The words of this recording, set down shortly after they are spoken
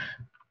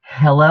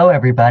Hello,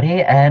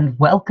 everybody, and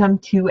welcome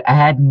to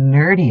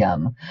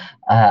AdNerdium.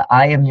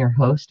 I am your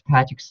host,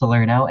 Patrick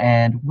Salerno,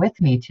 and with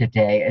me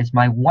today is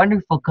my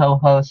wonderful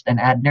co-host and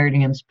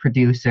AdNerdium's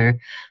producer,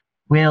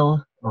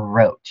 Will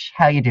Roach.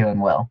 How you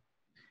doing, Will?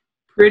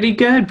 Pretty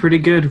good, pretty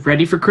good.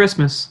 Ready for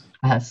Christmas.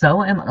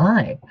 So am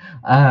I.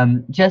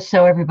 Just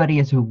so everybody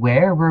is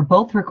aware, we're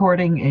both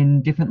recording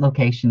in different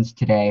locations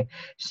today,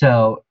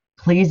 so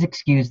please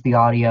excuse the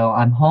audio.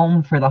 I'm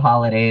home for the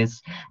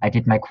holidays. I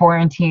did my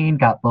quarantine,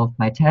 got both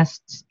my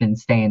tests, been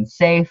staying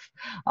safe,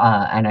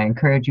 and I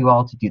encourage you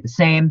all to do the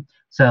same.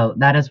 So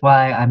that is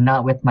why I'm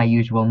not with my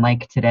usual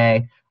mic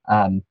today.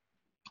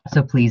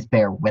 So please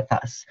bear with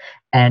us.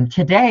 And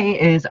today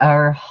is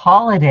our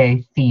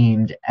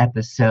holiday-themed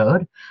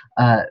episode.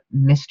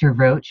 Mr.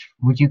 Roach,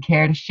 would you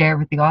care to share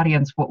with the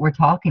audience what we're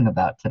talking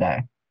about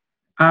today?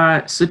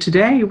 So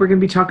today we're going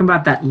to be talking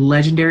about that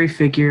legendary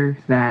figure,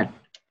 that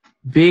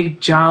big,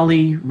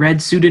 jolly,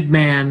 red-suited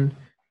man,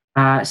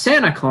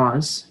 Santa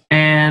Claus,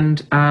 and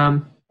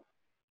the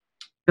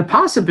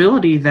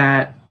possibility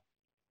that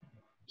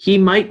he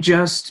might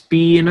just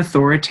be an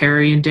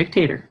authoritarian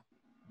dictator.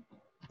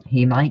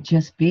 He might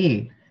just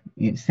be.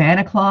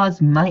 Santa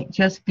Claus might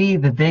just be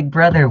the big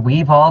brother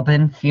we've all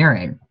been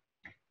fearing.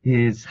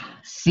 His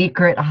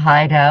secret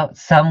hideout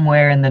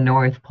somewhere in the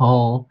North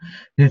Pole,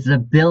 his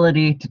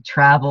ability to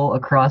travel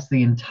across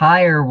the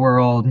entire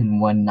world in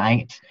one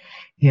night,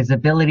 his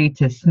ability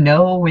to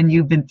know when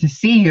to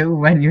see you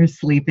when you're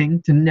sleeping,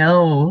 to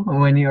know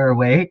when you're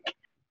awake.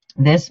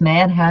 This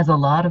man has a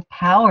lot of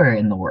power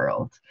in the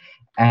world,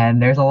 and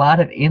there's a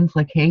lot of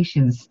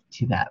implications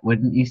to that,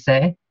 wouldn't you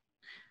say?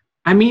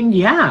 I mean,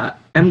 yeah,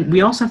 and we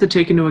also have to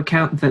take into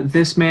account that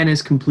this man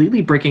is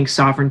completely breaking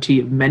sovereignty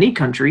of many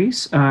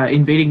countries,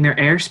 invading their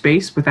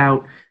airspace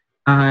without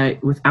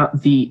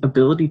the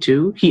ability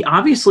to. He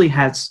obviously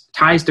has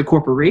ties to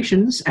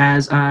corporations,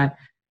 as I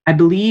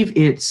believe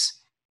it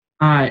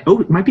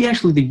might be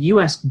actually the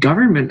U.S.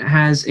 government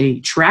has a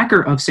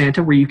tracker of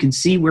Santa where you can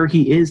see where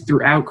he is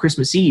throughout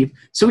Christmas Eve.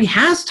 So he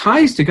has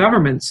ties to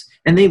governments,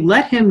 and they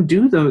let him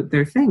do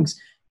their things.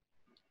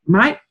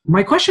 My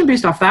question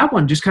based off that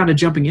one, just kind of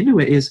jumping into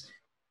it, is,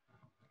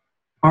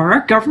 are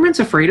our governments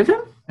afraid of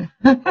him?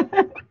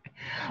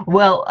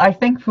 Well, I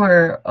think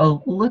for a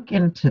look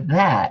into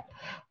that,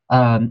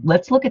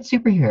 let's look at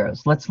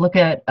superheroes. Let's look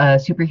at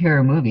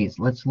superhero movies.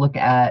 Let's look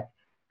at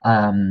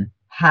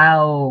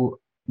how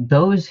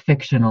those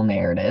fictional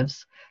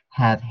narratives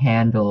have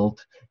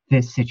handled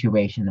this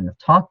situation and have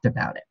talked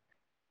about it.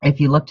 If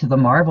you look to the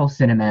Marvel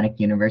Cinematic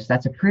Universe,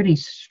 that's a pretty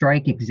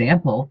strike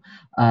example.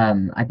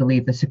 I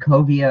believe the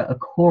Sokovia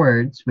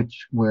Accords,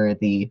 which were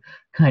the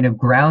kind of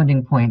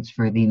grounding points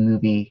for the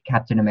movie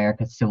Captain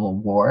America Civil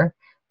War,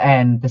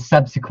 and the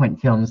subsequent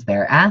films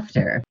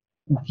thereafter.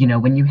 You know,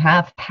 when you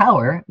have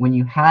power, when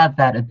you have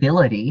that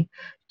ability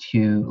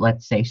to,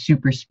 let's say,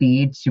 super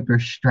speed, super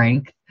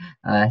strength,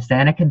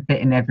 Santa can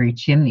fit in every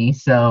chimney,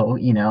 so,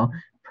 you know,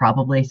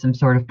 probably some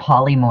sort of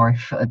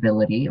polymorph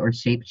ability or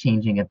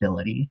shape-changing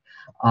ability.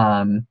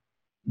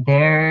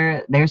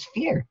 There's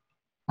fear.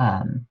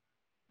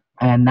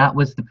 And that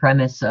was the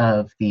premise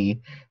of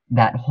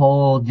that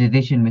whole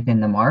division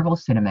within the Marvel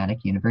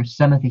Cinematic Universe.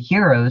 Some of the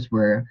heroes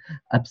were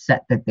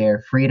upset that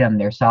their freedom,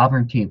 their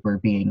sovereignty were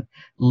being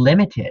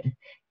limited,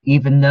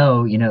 even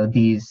though, you know,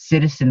 these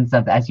citizens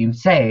of, as you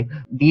say,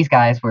 these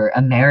guys were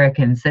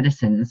American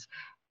citizens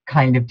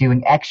kind of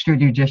doing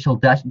extrajudicial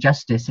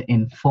justice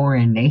in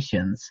foreign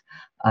nations.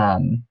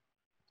 And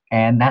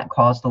that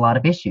caused a lot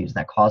of issues.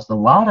 That caused a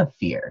lot of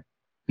fear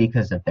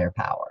because of their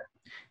power.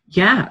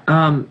 Yeah,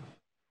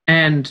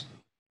 and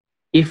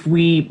if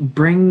we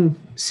bring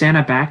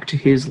Santa back to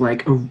his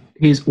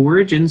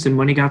origins and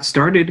when he got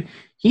started,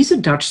 he's a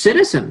Dutch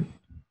citizen.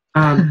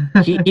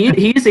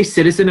 He is a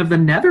citizen of the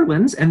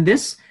Netherlands, and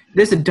this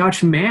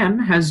Dutch man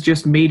has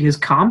just made his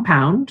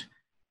compound,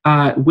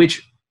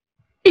 which,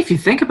 if you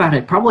think about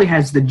it, probably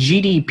has the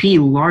GDP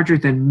larger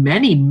than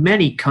many,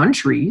 many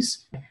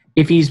countries.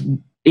 If he's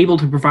able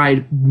to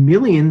provide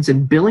millions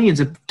and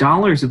billions of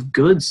dollars of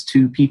goods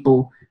to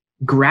people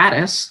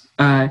gratis,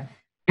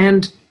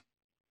 and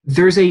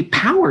there's a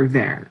power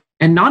there,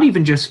 and not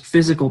even just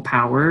physical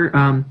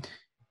power,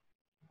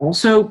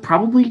 also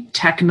probably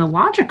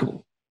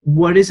technological.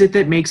 What is it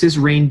that makes his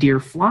reindeer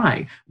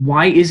fly?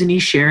 Why isn't he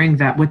sharing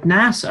that with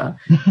NASA?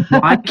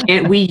 Why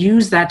can't we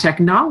use that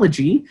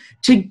technology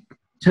to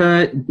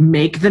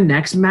make the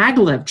next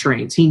maglev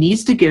trains? He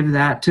needs to give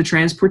that to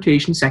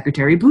Transportation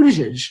Secretary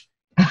Buttigieg.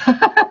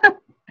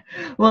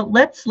 Well,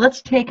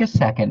 let's take a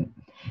second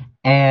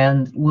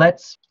and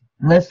let's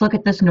look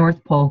at this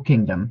North Pole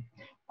kingdom.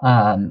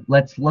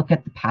 Let's look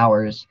at the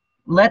powers.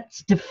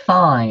 Let's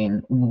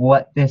define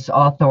what this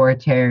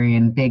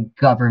authoritarian big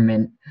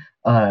government,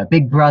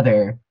 big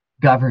brother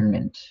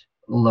government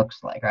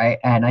looks like, right?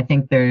 And I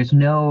think there's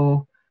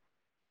no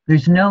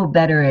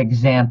better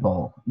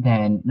example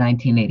than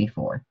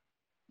 1984.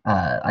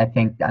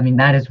 I mean,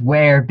 that is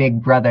where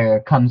Big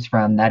Brother comes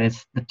from. That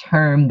is the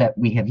term that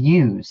we have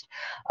used.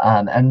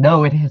 And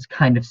though it has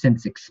kind of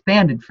since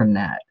expanded from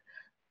that,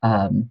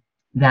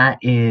 that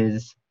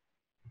is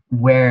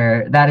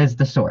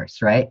the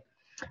source, right?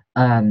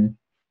 Um,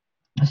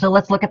 so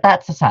let's look at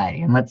that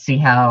society and let's see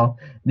how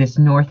this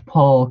North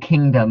Pole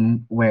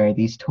kingdom where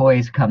these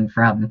toys come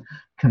from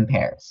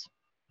compares.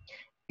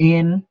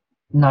 In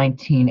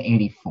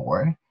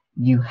 1984,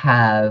 you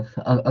have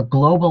a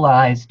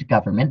globalized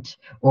government,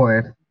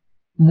 or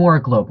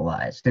more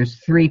globalized. There's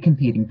three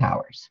competing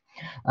powers,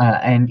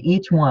 and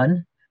each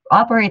one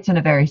operates in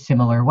a very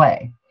similar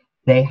way.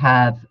 They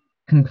have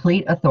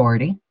complete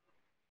authority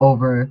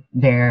over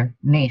their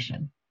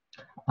nation.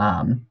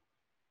 Um,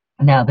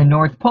 Now, the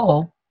North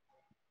Pole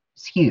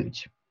is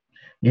huge.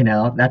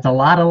 That's a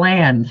lot of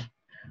land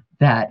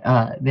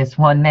that this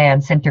one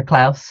man,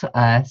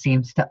 Sinterklaas,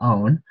 seems to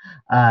own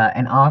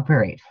and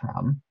operate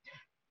from.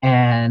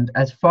 And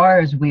as far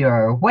as we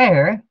are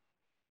aware,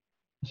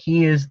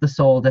 he is the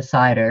sole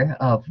decider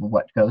of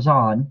what goes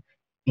on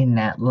in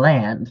that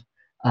land.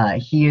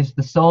 He is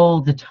the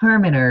sole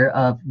determiner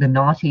of the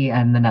naughty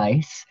and the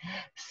nice.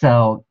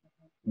 So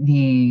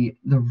the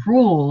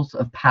rules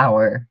of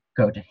power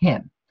go to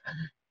him.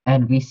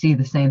 And we see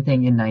the same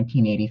thing in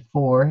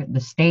 1984.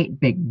 The state,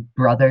 big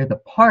brother, the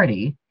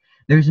party.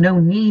 There's no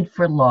need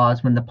for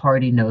laws when the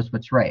party knows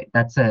what's right.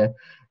 That's a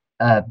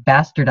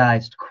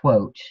bastardized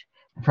quote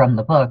from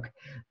the book,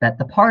 that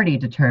the party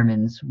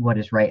determines what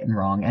is right and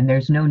wrong, and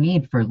there's no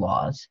need for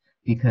laws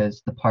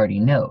because the party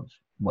knows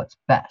what's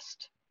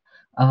best.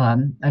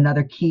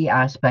 Another key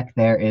aspect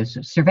there is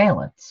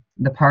surveillance.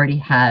 The party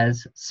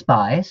has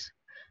spies,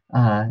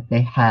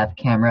 they have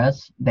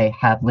cameras, they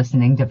have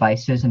listening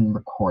devices and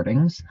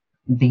recordings.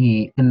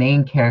 The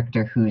main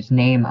character, whose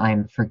name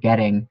I'm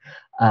forgetting,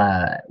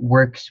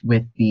 works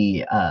with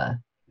the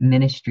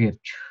Ministry of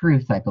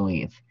Truth, I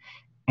believe.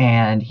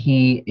 And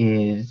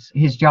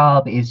his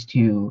job is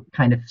to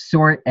kind of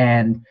sort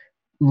and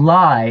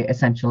lie,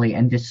 essentially,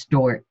 and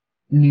distort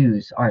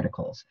news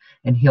articles.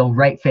 And he'll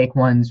write fake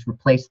ones,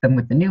 replace them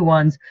with the new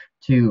ones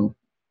to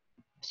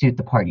suit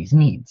the party's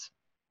needs.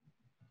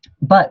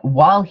 But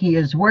while he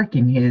is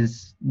working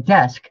his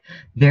desk,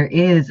 there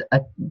is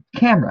a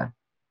camera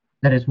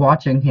that is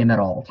watching him at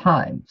all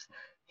times.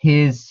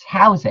 His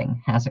housing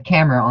has a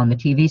camera on the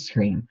TV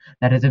screen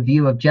that has a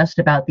view of just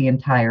about the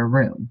entire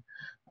room.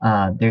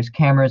 There's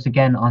cameras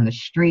again on the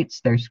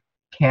streets. There's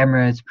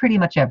cameras pretty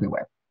much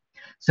everywhere.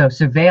 So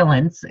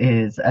surveillance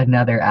is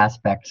another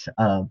aspect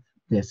of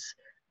this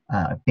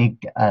big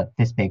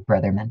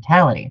brother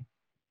mentality.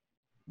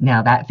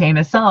 Now, that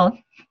famous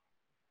song,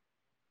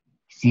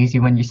 he sees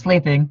you when you're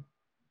sleeping,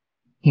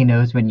 he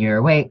knows when you're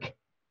awake.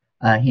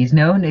 He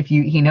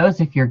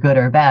knows if you're good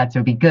or bad,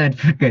 so be good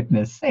for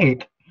goodness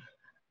sake.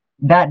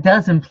 That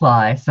does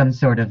imply some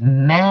sort of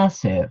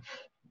massive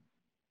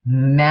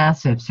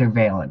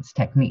surveillance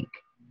technique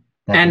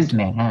that this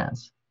man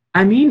has.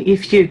 I mean,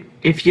 if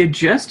you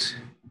just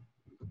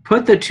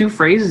put the two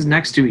phrases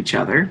next to each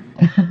other,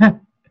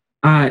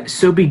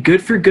 so be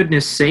good for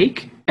goodness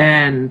sake,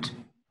 and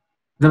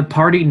the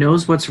party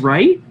knows what's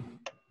right,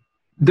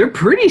 they're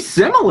pretty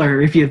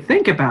similar if you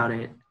think about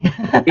it.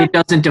 It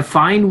doesn't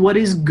define what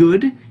is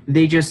good.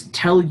 They just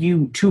tell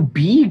you to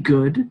be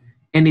good,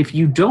 and if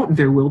you don't,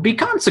 there will be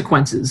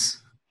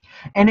consequences.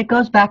 And it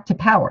goes back to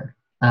power.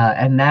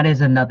 And that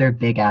is another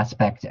big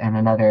aspect and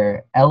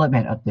another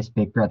element of this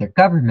big brother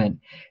government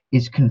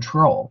is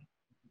control.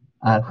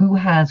 Who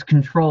has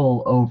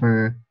control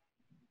over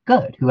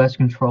good? Who has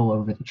control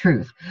over the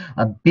truth?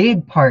 A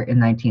big part in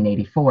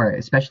 1984,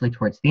 especially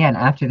towards the end,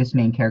 after this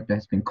main character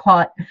has been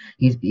caught,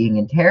 he's being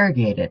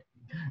interrogated.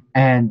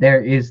 And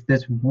there is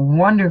this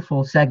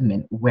wonderful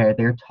segment where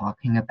they're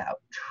talking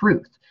about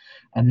truth.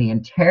 And the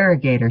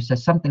interrogator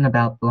says something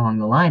along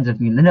the lines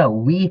of, no,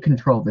 we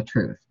control the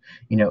truth.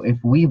 If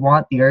we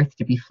want the earth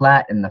to be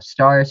flat and the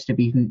stars to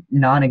be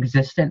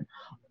non-existent,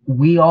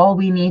 all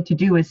we need to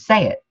do is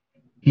say it.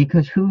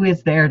 Because who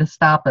is there to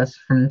stop us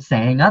from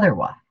saying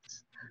otherwise?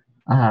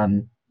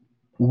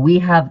 We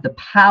have the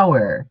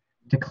power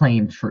to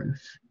claim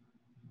truth.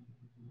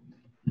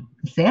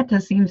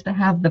 Santa seems to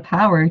have the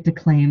power to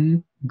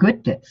claim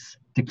goodness,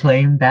 to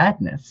claim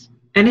badness.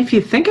 And if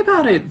you think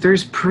about it,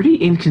 there's pretty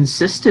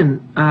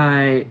inconsistent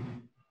throughout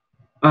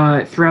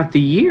the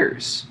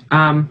years.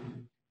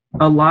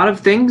 A lot of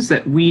things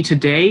that we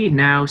today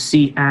now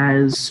see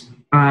as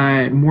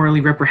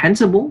morally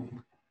reprehensible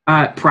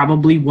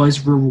probably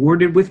was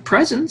rewarded with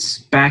presents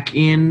back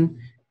in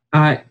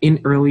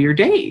earlier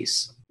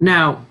days.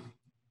 Now,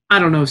 I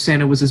don't know if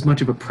Santa was as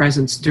much of a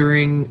presence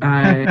during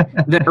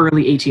the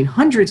early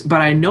 1800s,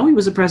 but I know he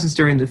was a presence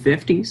during the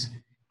 50s.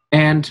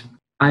 And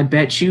I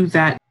bet you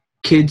that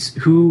kids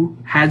who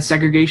had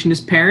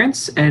segregationist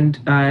parents and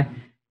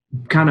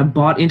kind of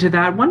bought into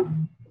that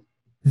one,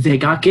 they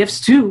got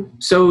gifts too.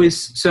 So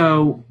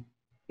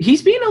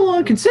he's being a little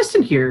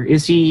inconsistent here.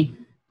 Is he?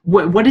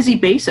 What does he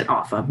base it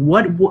off of?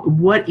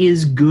 What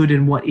is good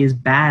and what is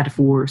bad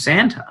for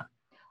Santa?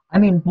 I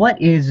mean, what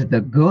is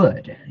the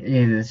good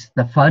is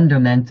the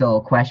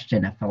fundamental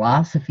question of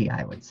philosophy,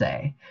 I would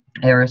say.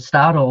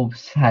 Aristotle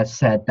has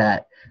said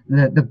that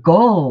the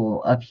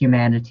goal of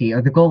humanity,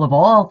 or the goal of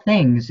all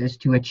things, is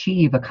to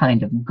achieve a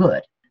kind of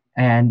good.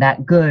 And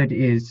that good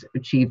is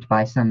achieved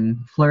by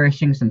some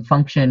flourishing, some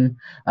function.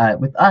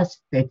 With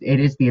us, it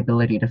is the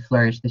ability to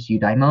flourish. This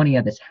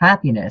eudaimonia, this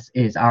happiness,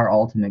 is our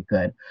ultimate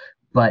good.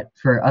 But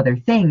for other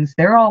things,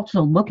 they're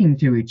also looking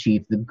to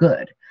achieve the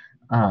good.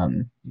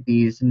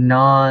 These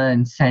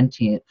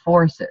non-sentient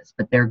forces,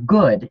 but their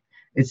good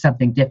is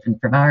something different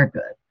from our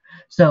good.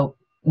 So,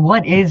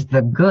 what is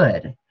the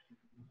good?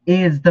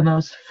 Is the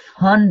most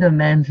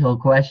fundamental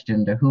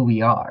question to who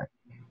we are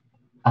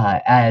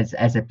as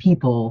a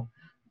people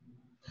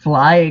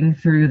flying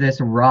through this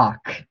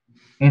rock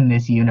in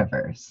this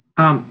universe.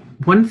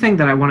 One thing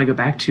that I want to go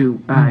back to,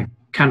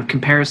 kind of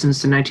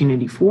comparisons to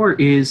 1984,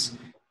 is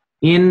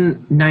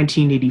in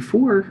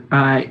 1984,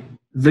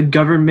 the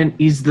government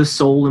is the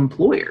sole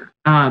employer.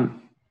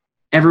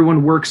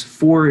 Everyone works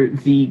for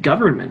the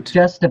government.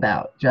 Just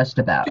about.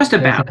 There's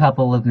a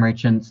couple of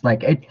merchants.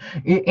 Like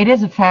it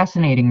is a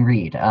fascinating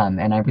read,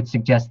 and I would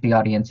suggest the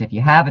audience, if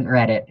you haven't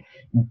read it,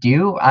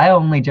 do. I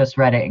only just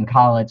read it in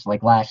college,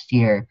 like last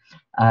year,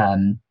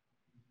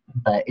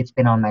 but it's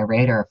been on my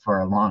radar for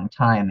a long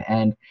time,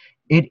 and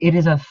it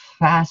is a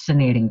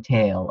fascinating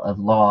tale of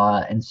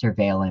law and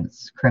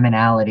surveillance,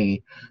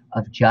 criminality,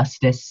 of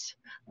justice.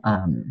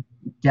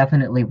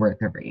 Definitely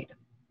worth a read.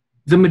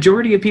 The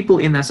majority of people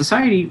in that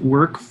society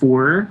work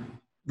for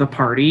the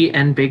party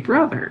and Big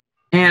Brother.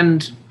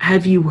 And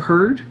have you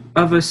heard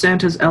of a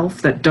Santa's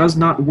elf that does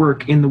not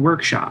work in the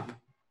workshop?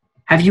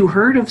 Have you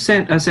heard of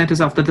a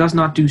Santa's elf that does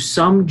not do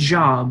some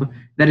job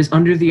that is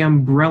under the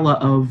umbrella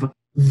of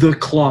the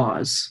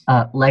clause?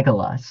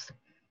 Legolas.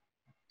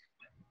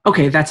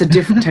 Okay, that's a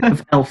different type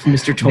of elf,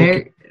 Mr.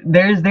 Tolkien.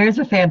 There's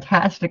a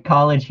fantastic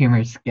college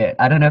humor skit.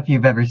 I don't know if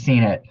you've ever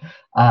seen it,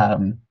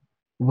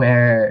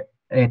 where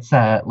it's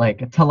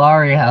like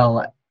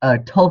Talariel, a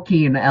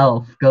Tolkien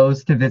elf,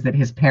 goes to visit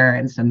his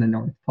parents in the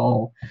North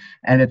Pole,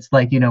 and it's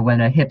like,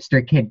 when a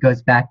hipster kid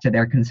goes back to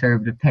their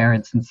conservative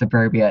parents in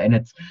suburbia, and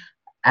it's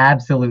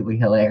absolutely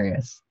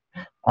hilarious.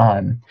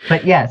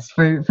 But yes,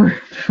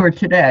 for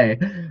today,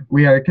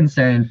 we are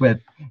concerned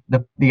with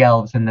the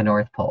elves in the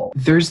North Pole.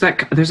 There's a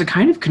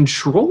kind of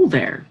control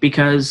there,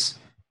 because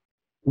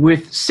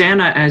with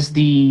Santa as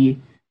the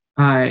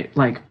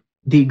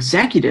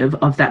executive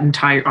of that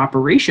entire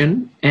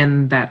operation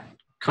and that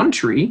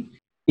country,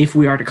 if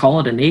we are to call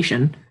it a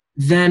nation,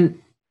 then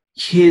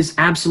his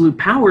absolute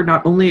power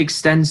not only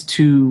extends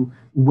to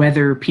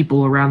whether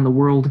people around the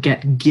world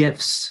get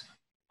gifts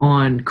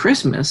on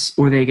Christmas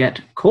or they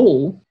get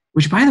coal,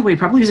 which, by the way,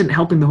 probably isn't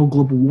helping the whole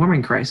global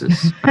warming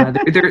crisis.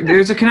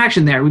 There's a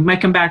connection there. We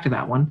might come back to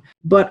that one.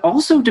 But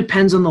also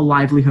depends on the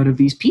livelihood of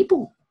these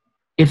people.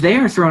 If they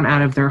are thrown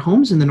out of their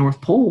homes in the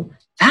North Pole,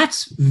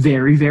 that's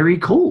very, very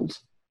cold.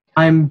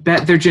 I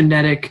bet their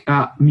genetic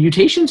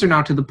mutations are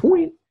not to the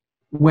point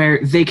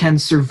where they can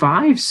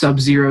survive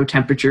sub-zero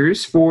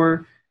temperatures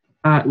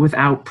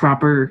without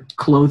proper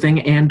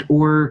clothing and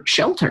or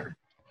shelter.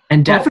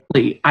 And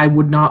definitely, I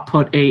would not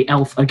put a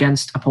elf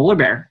against a polar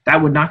bear.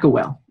 That would not go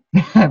well.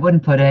 I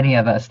wouldn't put any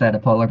of us at a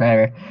polar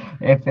bear.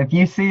 If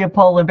you see a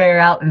polar bear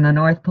out in the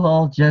North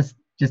Pole, just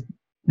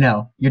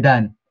no, you're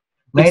done.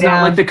 It's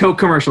not like the Coke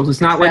commercials.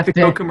 It's not like the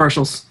Coke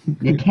commercials.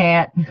 You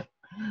can't.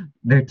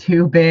 They're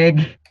too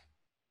big.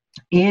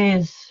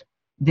 Is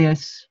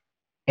this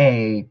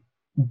a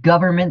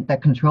government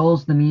that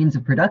controls the means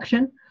of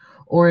production,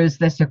 or is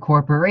this a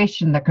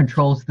corporation that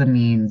controls the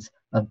means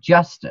of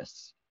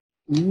justice?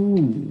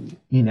 Ooh.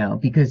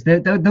 Because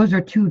those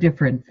are two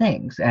different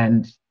things,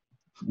 and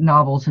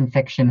novels and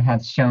fiction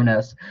have shown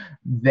us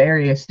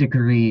various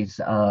degrees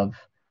of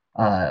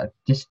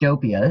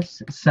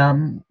dystopias,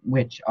 some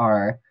which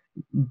are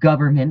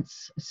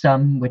governments,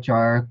 some which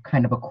are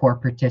kind of a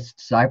corporatist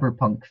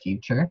cyberpunk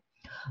future.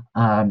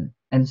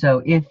 And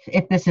so if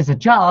this is a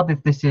job,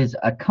 if this is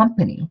a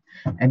company,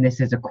 and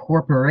this is a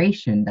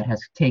corporation that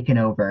has taken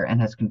over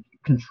and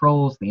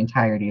controls the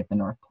entirety of the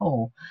North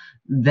Pole,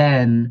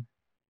 then,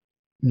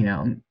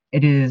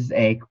 it is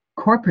a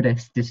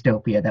corporatist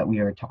dystopia that we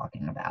are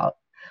talking about.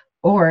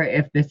 Or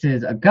if this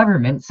is a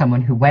government,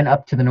 someone who went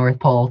up to the North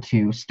Pole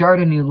to start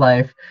a new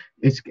life,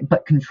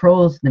 but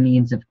controls the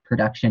means of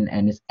production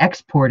and is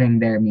exporting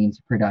their means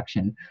of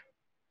production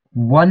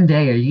one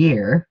day a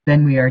year,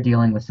 then we are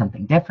dealing with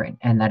something different.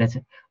 And that is,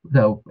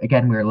 though,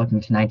 again, we're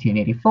looking to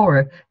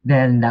 1984,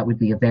 then that would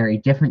be a very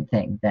different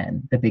thing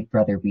than the Big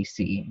Brother we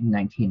see in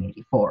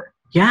 1984.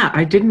 Yeah,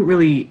 I didn't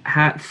really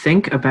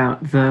think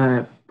about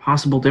the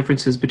possible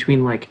differences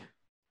between, like,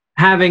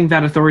 having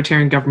that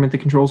authoritarian government that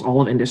controls all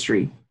of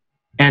industry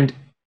and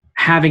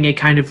having a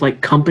kind of,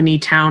 like, company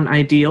town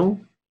ideal.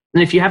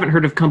 And if you haven't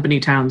heard of company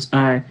towns,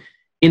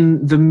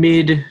 in the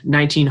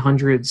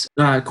mid-1900s,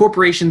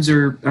 corporations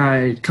or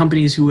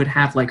companies who would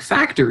have, like,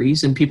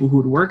 factories and people who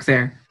would work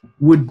there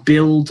would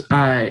build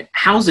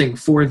housing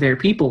for their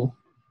people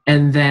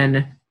and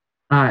then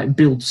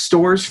build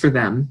stores for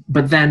them,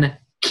 but then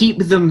keep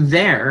them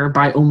there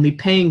by only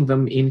paying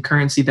them in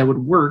currency that would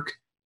work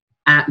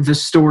at the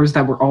stores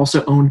that were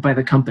also owned by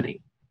the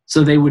company.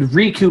 So they would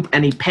recoup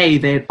any pay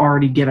they had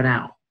already given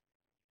out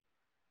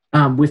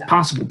with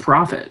possible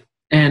profit.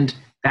 And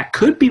that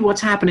could be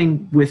what's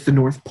happening with the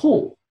North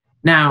Pole.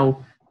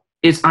 Now,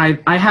 I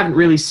haven't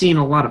really seen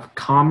a lot of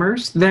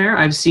commerce there.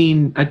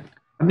 I've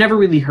never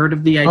really heard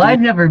of the idea. Well,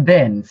 I've never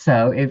been,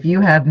 so if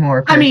you have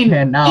more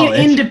firsthand knowledge.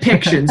 In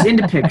depictions,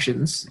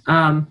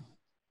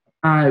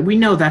 we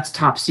know that's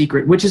top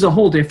secret, which is a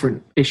whole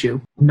different issue.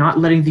 Not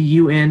letting the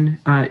UN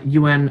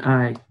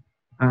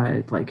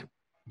like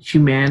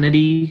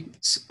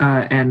humanities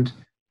and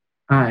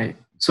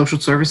social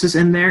services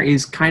in there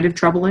is kind of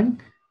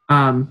troubling.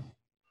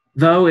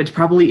 Though it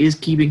probably is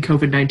keeping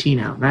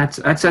COVID-19 out.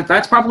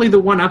 That's probably the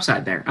one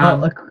upside there.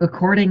 Well,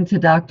 according to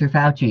Dr.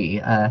 Fauci,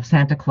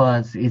 Santa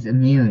Claus is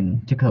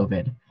immune to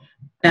COVID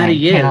and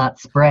cannot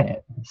spread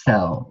it.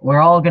 So we're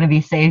all going to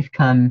be safe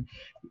come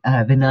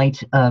the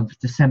night of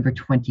December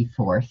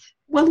 24th.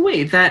 Well,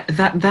 wait,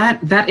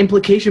 that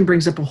implication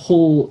brings up a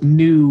whole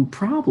new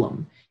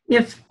problem.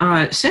 If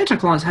Santa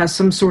Claus has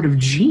some sort of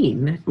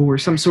gene or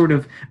some sort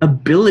of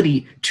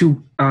ability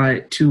to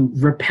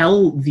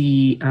repel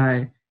the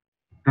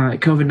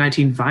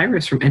COVID-19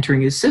 virus from entering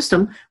his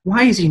system,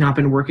 why has he not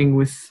been working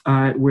with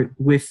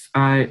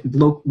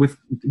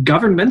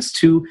governments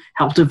to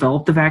help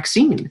develop the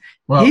vaccine?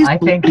 Well, I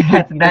think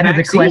that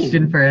is a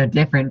question for a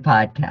different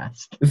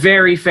podcast.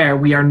 Very fair.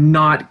 We are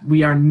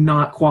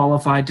not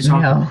qualified to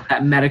talk about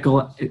that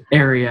medical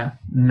area.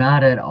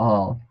 Not at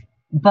all.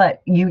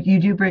 But you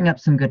do bring up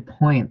some good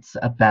points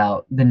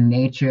about the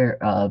nature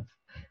of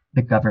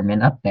the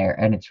government up there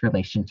and its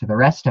relation to the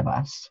rest of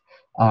us.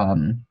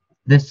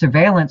 The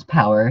surveillance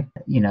power,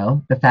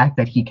 the fact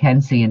that he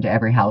can see into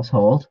every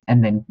household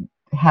and then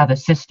have a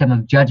system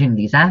of judging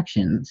these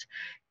actions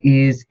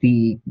is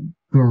the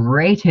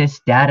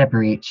greatest data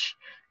breach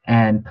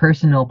and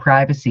personal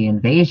privacy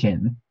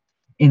invasion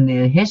in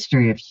the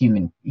history of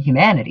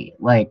humanity.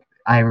 Like,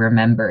 I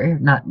remember,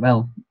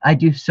 I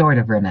do sort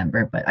of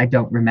remember, but I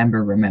don't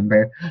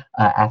remember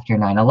after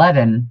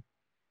 9/11,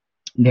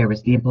 there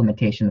was the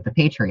implementation of the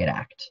Patriot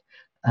Act,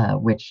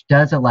 which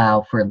does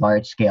allow for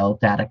large-scale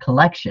data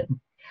collection.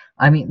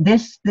 I mean,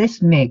 this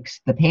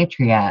makes the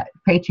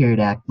Patriot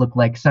Act look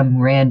like some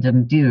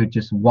random dude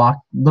just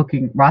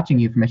watching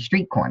you from a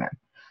street corner.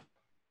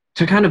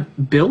 To kind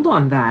of build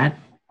on that,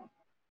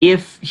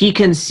 if he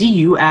can see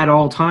you at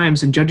all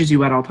times and judges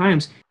you at all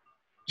times,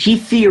 he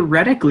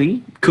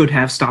theoretically could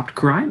have stopped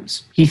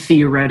crimes. He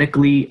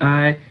theoretically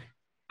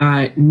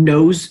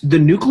knows the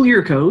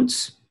nuclear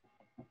codes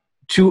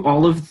to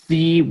all of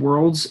the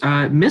world's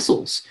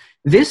missiles.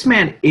 This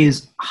man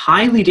is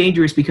highly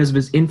dangerous because of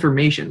his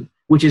information,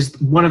 which is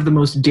one of the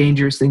most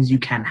dangerous things you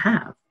can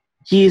have.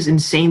 He is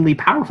insanely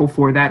powerful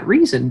for that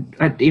reason,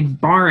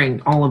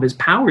 barring all of his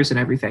powers and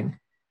everything.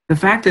 The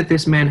fact that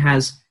this man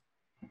has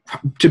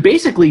to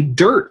basically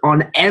dirt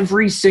on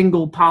every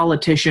single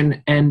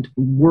politician and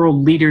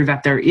world leader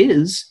that there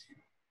is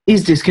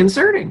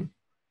disconcerting.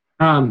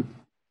 And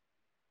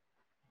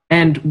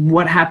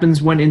what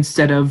happens when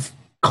instead of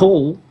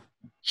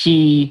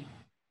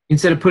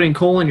putting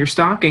coal in your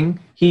stocking,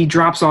 he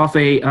drops off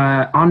a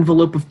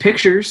envelope of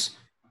pictures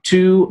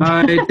to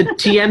the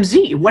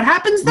TMZ? What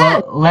happens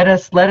then? Well, let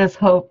us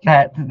hope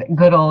that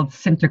good old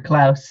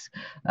Sinterklaas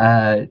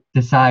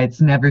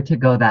decides never to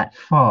go that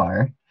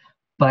far.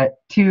 But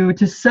to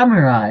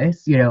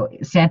summarize,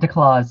 Santa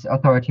Claus,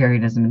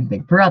 authoritarianism, and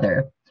Big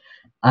Brother,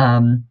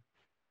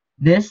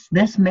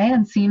 this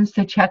man seems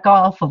to check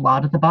off a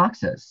lot of the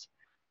boxes.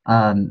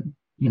 An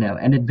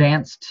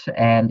advanced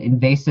and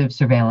invasive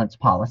surveillance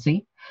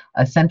policy,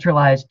 a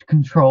centralized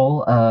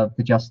control of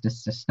the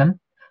justice system,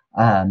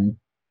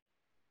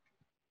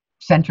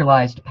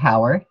 centralized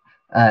power,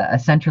 a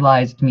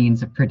centralized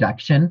means of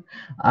production.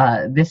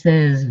 This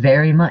is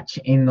very much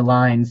in the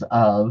lines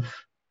of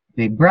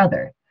Big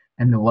Brother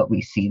and what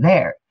we see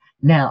there.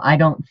 Now, I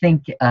don't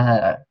think,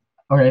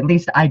 or at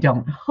least I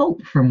don't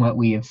hope from what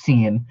we have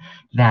seen,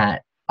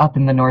 that up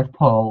in the North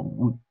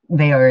Pole,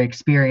 they are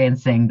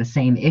experiencing the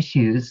same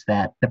issues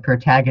that the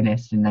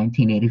protagonist in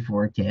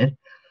 1984 did.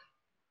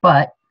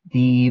 But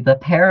the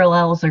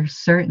parallels are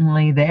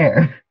certainly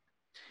there.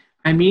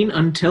 I mean,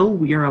 until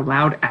we are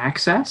allowed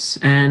access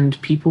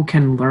and people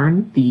can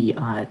learn the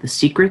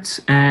secrets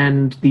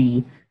and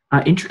the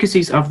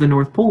intricacies of the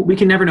North Pole, we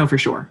can never know for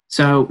sure.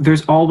 So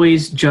there's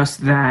always just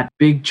that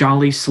big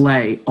jolly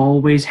sleigh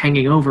always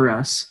hanging over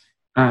us,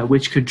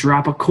 which could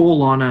drop a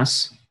coal on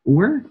us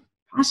or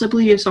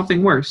possibly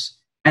something worse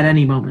at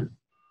any moment.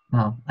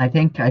 Well, I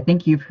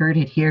think you've heard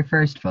it here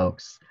first,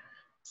 folks.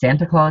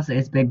 Santa Claus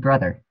is Big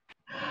Brother.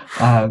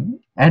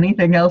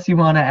 Anything else you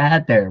want to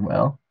add there,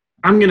 Will?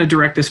 I'm going to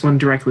direct this one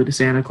directly to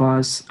Santa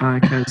Claus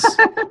because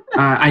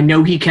I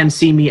know he can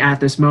see me at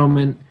this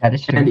moment. That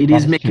is true. And it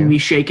is making me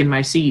shake in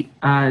my seat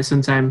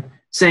since I'm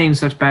saying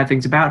such bad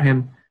things about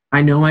him.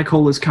 I know my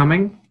coal is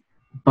coming,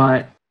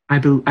 but I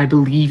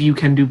believe you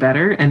can do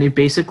better. And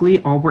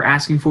basically all we're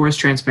asking for is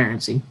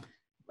transparency.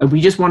 We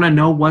just want to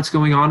know what's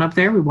going on up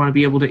there. We want to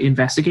be able to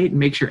investigate and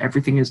make sure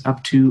everything is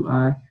up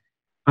to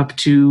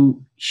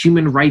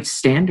human rights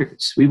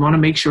standards. We want to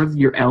make sure that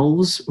your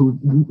elves,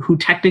 who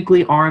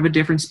technically are of a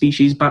different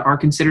species but are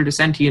considered a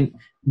sentient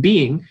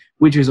being,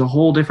 which is a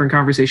whole different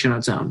conversation on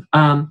its own.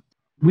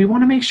 We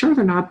want to make sure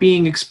they're not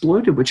being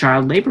exploited with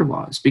child labor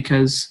laws,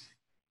 because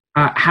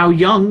how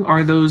young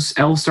are those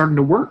elves starting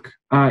to work?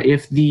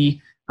 If the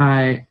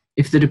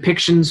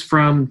depictions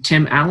from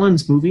Tim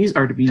Allen's movies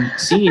are to be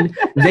seen,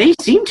 they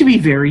seem to be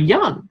very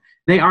young.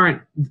 They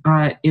aren't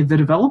in the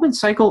development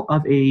cycle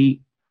of a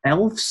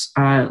elf's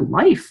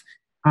life.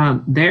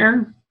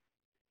 Their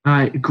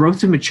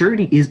growth and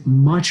maturity is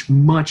much,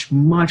 much,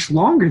 much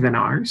longer than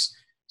ours.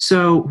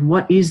 So,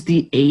 what is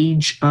the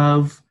age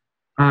of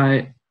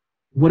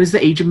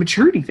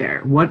maturity there?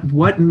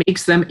 What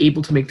makes them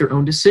able to make their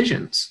own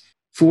decisions?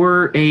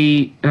 For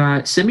a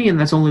simian,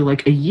 that's only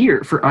like a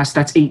year. For us,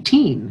 that's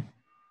 18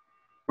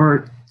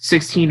 or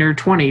 16 or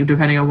 20,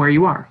 depending on where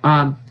you are.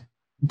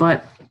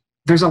 But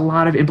there's a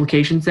lot of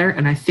implications there,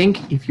 and I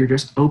think if you're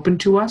just open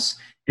to us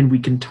and we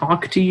can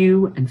talk to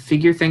you and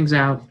figure things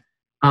out,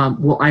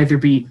 we'll either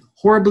be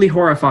horribly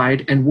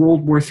horrified and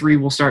World War III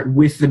will start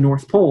with the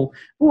North Pole,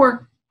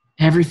 or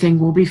everything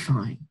will be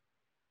fine.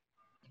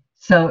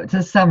 So,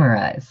 to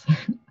summarize,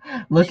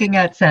 looking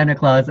at Santa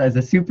Claus as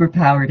a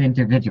superpowered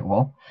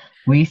individual,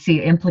 we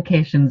see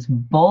implications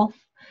both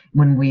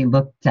when we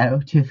look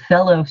to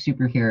fellow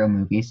superhero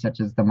movies,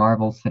 such as the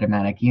Marvel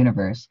Cinematic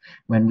Universe,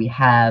 when we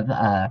have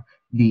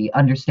the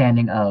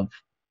understanding of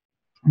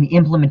the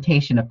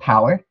implementation of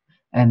power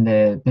and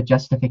the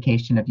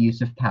justification of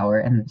use of power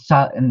and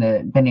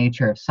the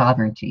nature of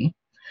sovereignty.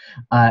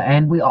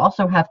 And we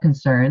also have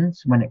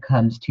concerns when it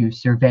comes to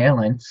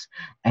surveillance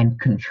and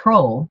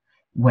control,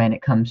 when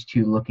it comes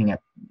to looking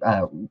at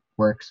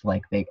works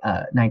like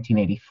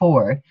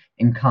 1984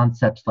 in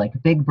concepts like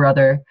Big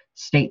Brother,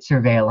 state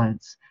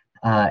surveillance,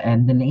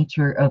 and the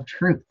nature of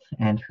truth,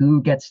 and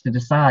who gets to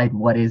decide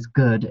what is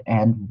good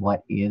and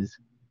what is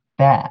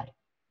bad.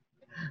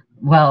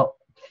 Well,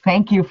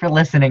 thank you for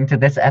listening to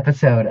this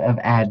episode of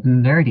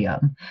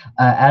AdNerdium.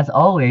 As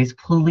always,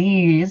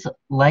 please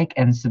like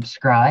and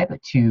subscribe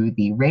to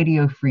the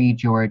Radio Free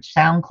George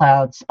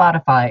SoundCloud,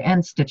 Spotify,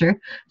 and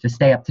Stitcher to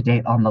stay up to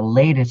date on the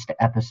latest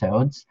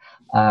episodes.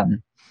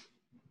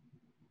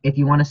 If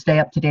you want to stay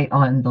up to date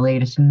on the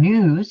latest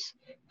news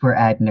for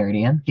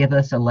AdNerdium, give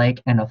us a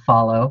like and a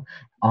follow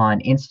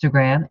on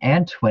Instagram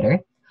and Twitter.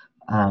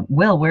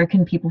 Will, where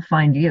can people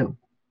find you?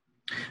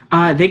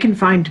 They can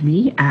find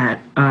me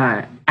at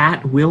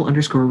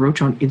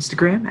Will_Roach on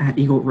Instagram, at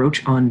Eagle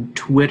Roach on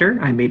Twitter.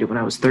 I made it when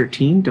I was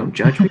 13. Don't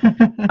judge me.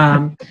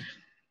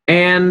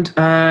 And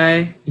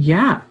I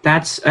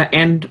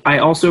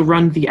also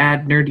run the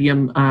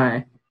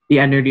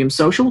AdNerdium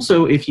social.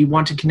 So if you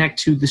want to connect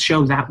to the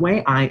show that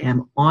way, I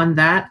am on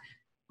that.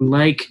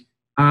 I'm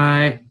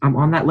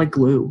on that like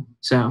glue.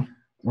 So.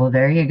 Well,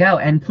 there you go.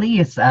 And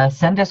please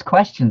send us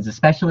questions,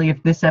 especially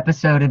if this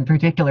episode in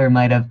particular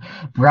might have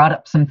brought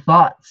up some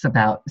thoughts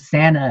about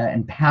Santa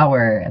and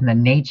power and the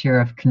nature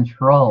of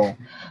control.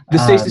 The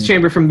stasis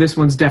chamber from this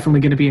one's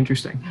definitely going to be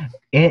interesting.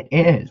 It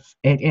is.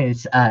 It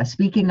is.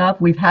 Speaking of,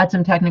 we've had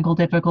some technical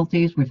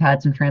difficulties. We've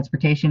had some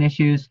transportation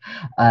issues.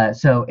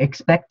 So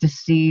expect to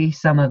see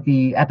some of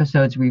the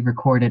episodes we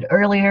recorded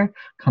earlier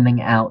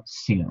coming out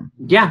soon.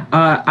 Yeah,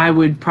 I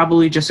would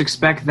probably just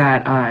expect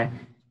that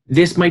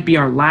this might be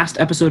our last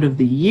episode of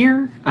the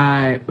year,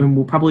 and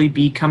we'll probably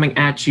be coming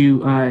at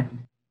you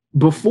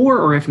before,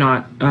 or if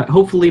not,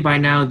 hopefully by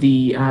now,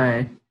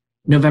 the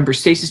November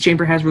Stasis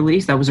Chamber has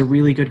released. That was a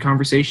really good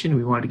conversation.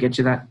 We wanted to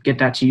get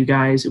that to you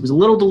guys. It was a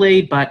little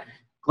delayed, but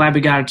glad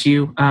we got it to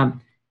you.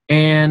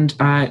 And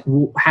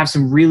we'll have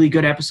some really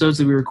good episodes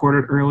that we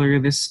recorded earlier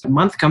this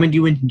month coming to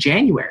you in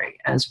January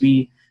as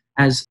we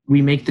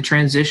make the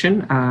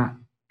transition.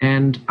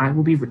 And I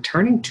will be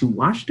returning to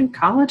Washington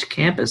College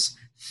campus,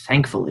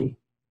 thankfully.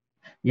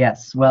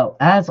 Yes. Well,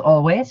 as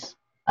always,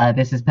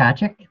 this is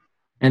Patrick.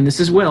 And this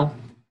is Will.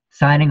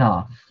 Signing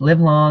off. Live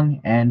long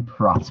and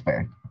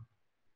prosper.